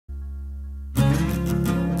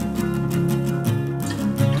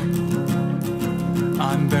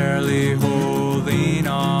barely holding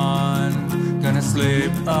on, gonna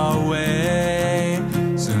slip away,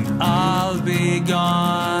 soon I'll be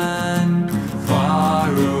gone, far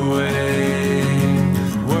away.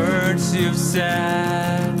 Words you've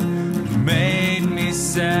said made me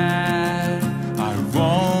sad, I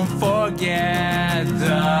won't forget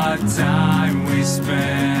the time we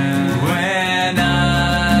spent. When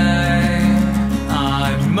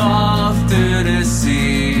I'm off to the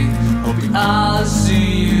sea, hope I'll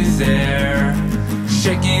see you there,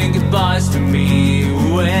 shaking goodbyes to me.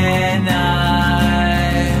 When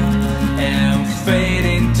I am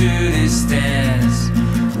fading to distance,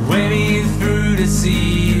 waving through the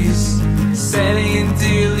seas, sailing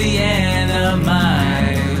till the end of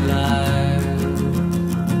my life.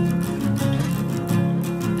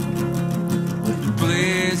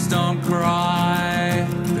 Please don't cry,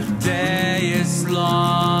 the day is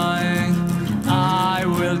long, I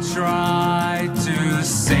will try to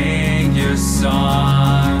sing your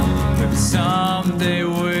song. Maybe someday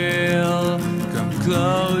we'll come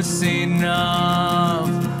close enough,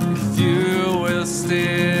 if you will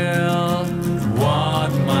still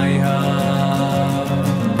want my heart.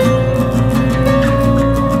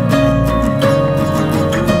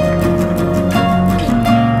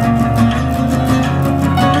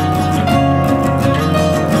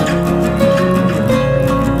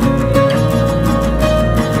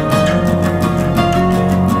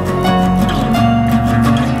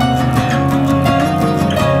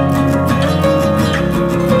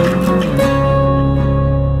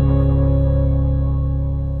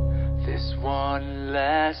 One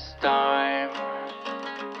last time,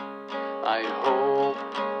 I hope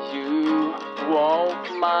you won't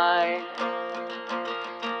mind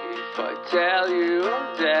if I tell you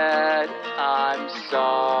that I'm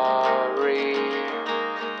sorry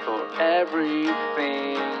for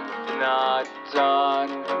everything not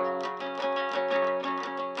done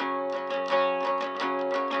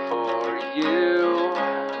for you,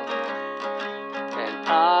 and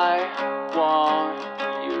I want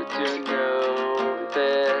to know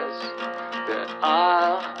this, that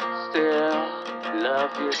I'll still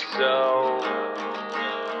love you so,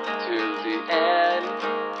 till the end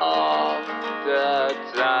of the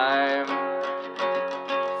time,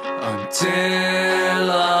 until